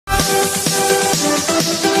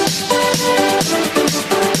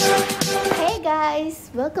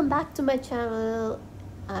welcome back to my channel.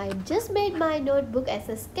 I just made my notebook as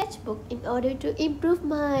a sketchbook in order to improve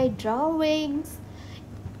my drawings.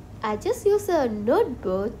 I just use a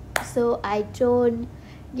notebook so I don't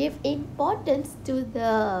give importance to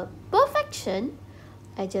the perfection.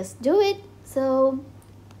 I just do it. So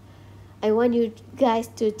I want you guys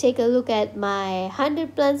to take a look at my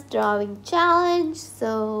 100 plants drawing challenge.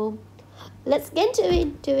 So let's get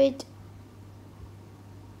into it.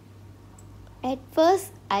 At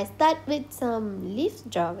first, I start with some leaf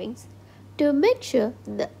drawings to make sure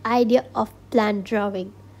the idea of plant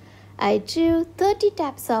drawing. I drew 30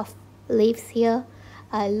 types of leaves here.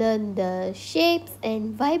 I learned the shapes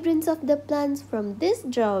and vibrance of the plants from this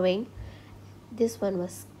drawing. This one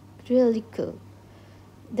was really cool.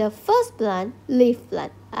 The first plant, leaf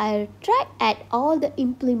plant. I tried at all the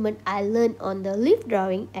implement I learned on the leaf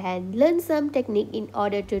drawing and learned some technique in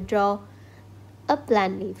order to draw a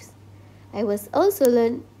plant leaves. I was also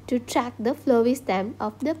learned to track the flowy stem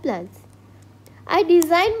of the plants. I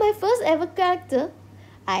designed my first ever character.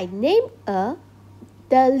 I named her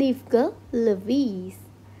the leaf girl Louise.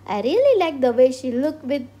 I really like the way she looked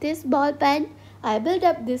with this ball pen. I built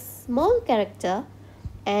up this small character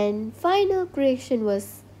and final creation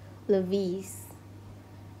was Louise.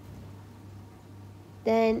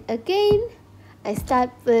 Then again, I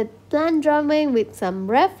start with plant drawing with some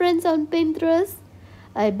reference on Pinterest.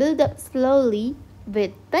 I build up slowly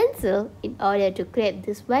with pencil in order to create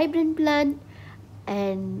this vibrant plant.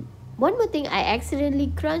 And one more thing, I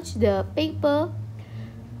accidentally crunched the paper.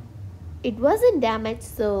 It wasn't damaged,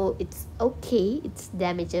 so it's okay. It's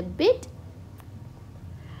damaged a bit.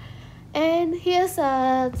 And here's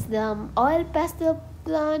some oil pastel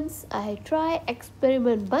plants. I try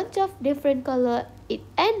experiment bunch of different color. It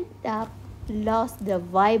ended up lost the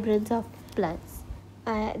vibrance of plants.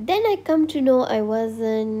 Then I come to know I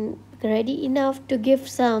wasn't ready enough to give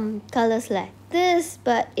some colors like this,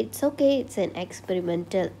 but it's okay. It's an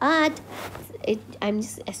experimental art. I'm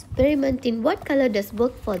just experimenting what color does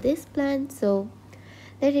work for this plant, so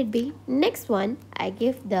let it be. Next one, I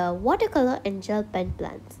give the watercolor and gel pen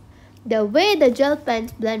plants. The way the gel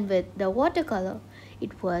pens blend with the watercolor,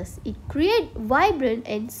 it create vibrant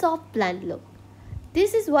and soft plant look.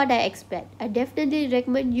 This is what I expect. I definitely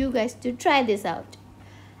recommend you guys to try this out.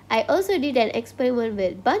 I also did an experiment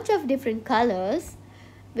with bunch of different colors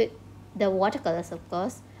with the watercolors, of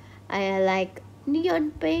course. I like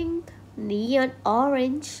neon pink, neon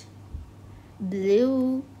orange,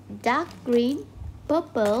 blue, dark green,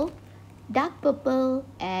 purple, dark purple,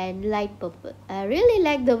 and light purple. I really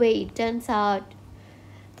like the way it turns out,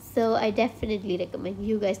 so I definitely recommend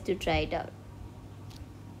you guys to try it out.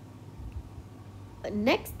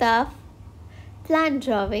 Next up, plant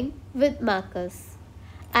drawing with markers.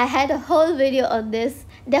 I had a whole video on this.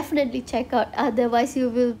 Definitely check out, otherwise you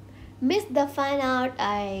will miss the fun out.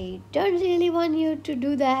 I don't really want you to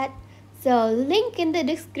do that. So link in the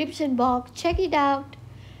description box. Check it out.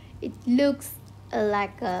 It looks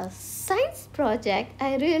like a science project.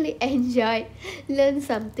 I really enjoyed. Learn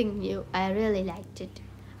something new. I really liked it.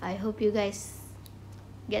 I hope you guys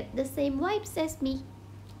get the same vibes as me.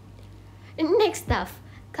 Next stuff,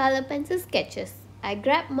 color pencil sketches. I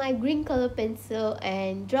grab my green color pencil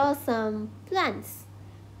and draw some plants.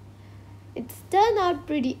 It's turned out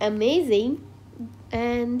pretty amazing.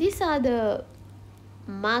 And these are the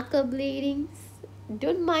marker bleedings.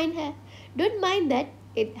 Don't mind that,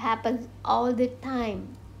 it happens all the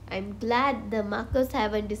time. I'm glad the markers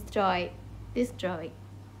haven't destroyed this drawing.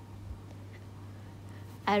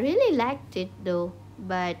 I really liked it though,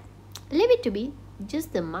 but leave it to be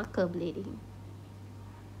just the marker bleeding.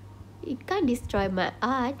 It can't destroy my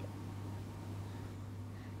art.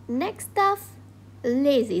 Next up,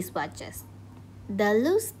 lazy swatches. The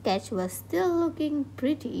loose sketch was still looking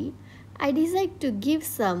pretty. I decided to give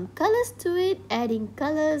some colors to it. Adding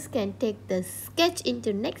colors can take the sketch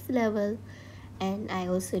into next level. And I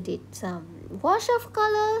also did some wash of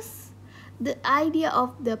colors. The idea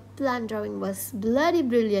of the plant drawing was bloody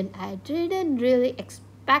brilliant. I didn't really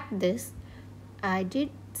expect this. I did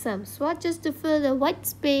some swatches to fill the white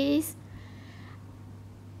space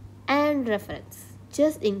and reference.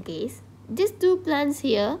 Just in case, these two plants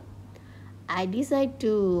here, I decided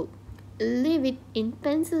to leave it in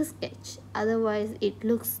pencil sketch. Otherwise, it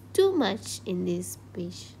looks too much in this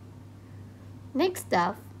page. Next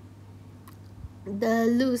up, the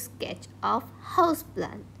loose sketch of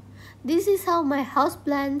houseplant. This is how my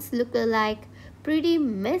houseplants look like. Pretty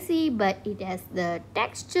messy, but it has the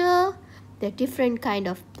texture, the different kind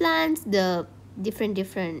of plants, the different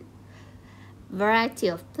variety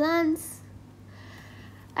of plants.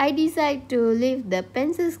 I decide to leave the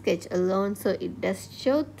pencil sketch alone so it does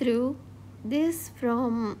show through. This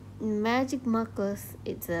from Magic Markers.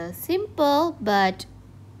 It's a simple but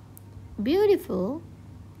beautiful,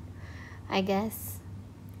 I guess.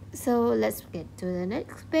 So let's get to the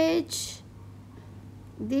next page.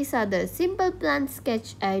 These are the simple plant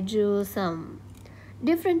sketch. I drew some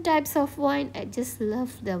different types of wine. I just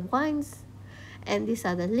love the wines. And these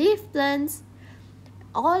are the leaf plants.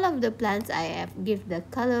 All of the plants I have give the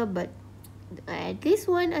color, but at this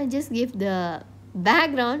one I just give the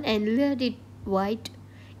background and let it white.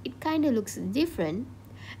 It kind of looks different.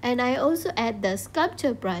 And I also add the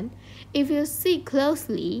sculpture plant. If you see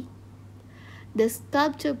closely, the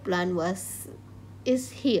sculpture plant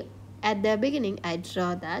is here. At the beginning I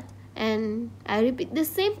draw that and I repeat the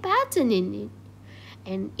same pattern in it,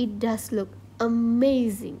 and it does look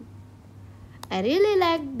amazing. I really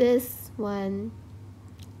like this one.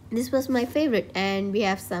 This was my favorite. And we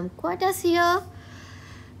have some quotas here.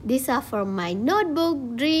 These are from my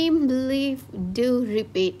notebook. Dream, believe, do,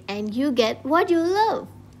 repeat, and you get what you love.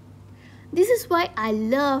 This is why I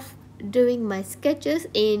love doing my sketches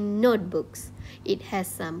in notebooks. It has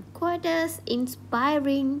some quotas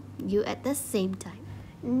inspiring you at the same time.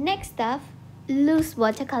 Next up, loose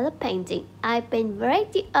watercolor painting. I paint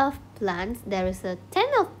variety of plants. There is 10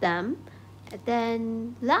 of them. And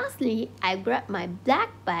then lastly, I grab my black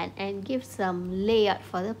pen and give some layout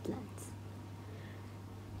for the plants.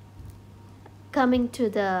 Coming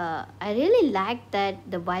to I really like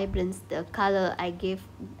that the vibrance, the color I give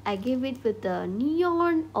it with the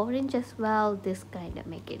neon orange as well. This kind of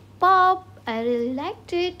make it pop. I really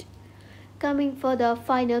liked it. Coming for the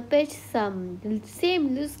final page, some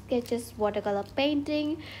same loose sketches, watercolor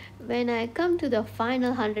painting. When I come to the final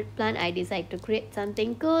 100 plant, I decide to create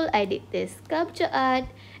something cool. I did this sculpture art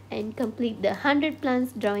and complete the 100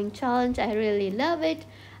 plants drawing challenge. I really love it.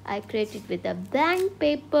 I created with a blank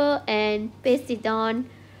paper and paste it on.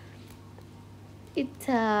 It's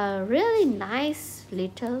a really nice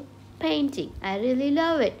little painting. I really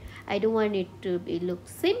love it. I don't want it to look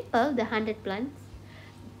simple, the 100 plants.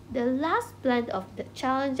 The last plant of the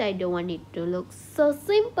challenge, I don't want it to look so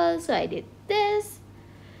simple, so I did this.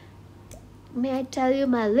 May I tell you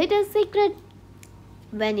my little secret?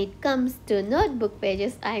 When it comes to notebook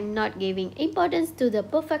pages, I'm not giving importance to the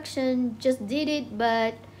perfection, just did it.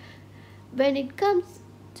 But when it comes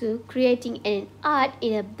to creating an art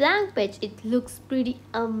in a blank page, it looks pretty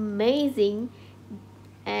amazing.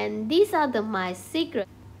 And these are my secrets.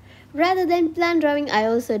 Rather than plan drawing, I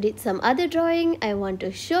also did some other drawing I want to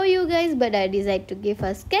show you guys, but I decided to give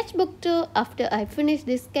a sketchbook too after I finish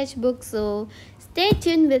this sketchbook. So stay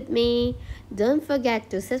tuned with me. Don't forget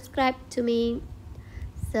to subscribe to me.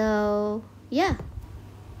 So yeah.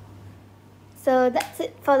 So that's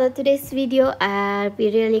it for today's video. We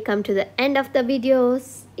really come to the end of the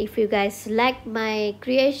videos. If you guys like my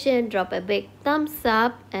creation, drop a big thumbs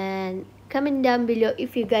up and comment down below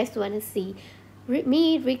if you guys want to see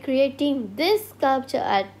me recreating this sculpture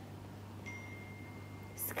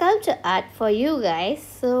art for you guys.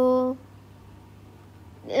 So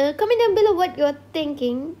comment down below what you're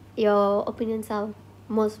thinking. Your opinions are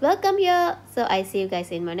most welcome here. So I see you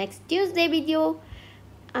guys in my next Tuesday video.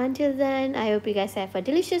 Until then, I hope you guys have a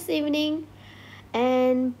delicious evening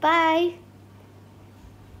and bye.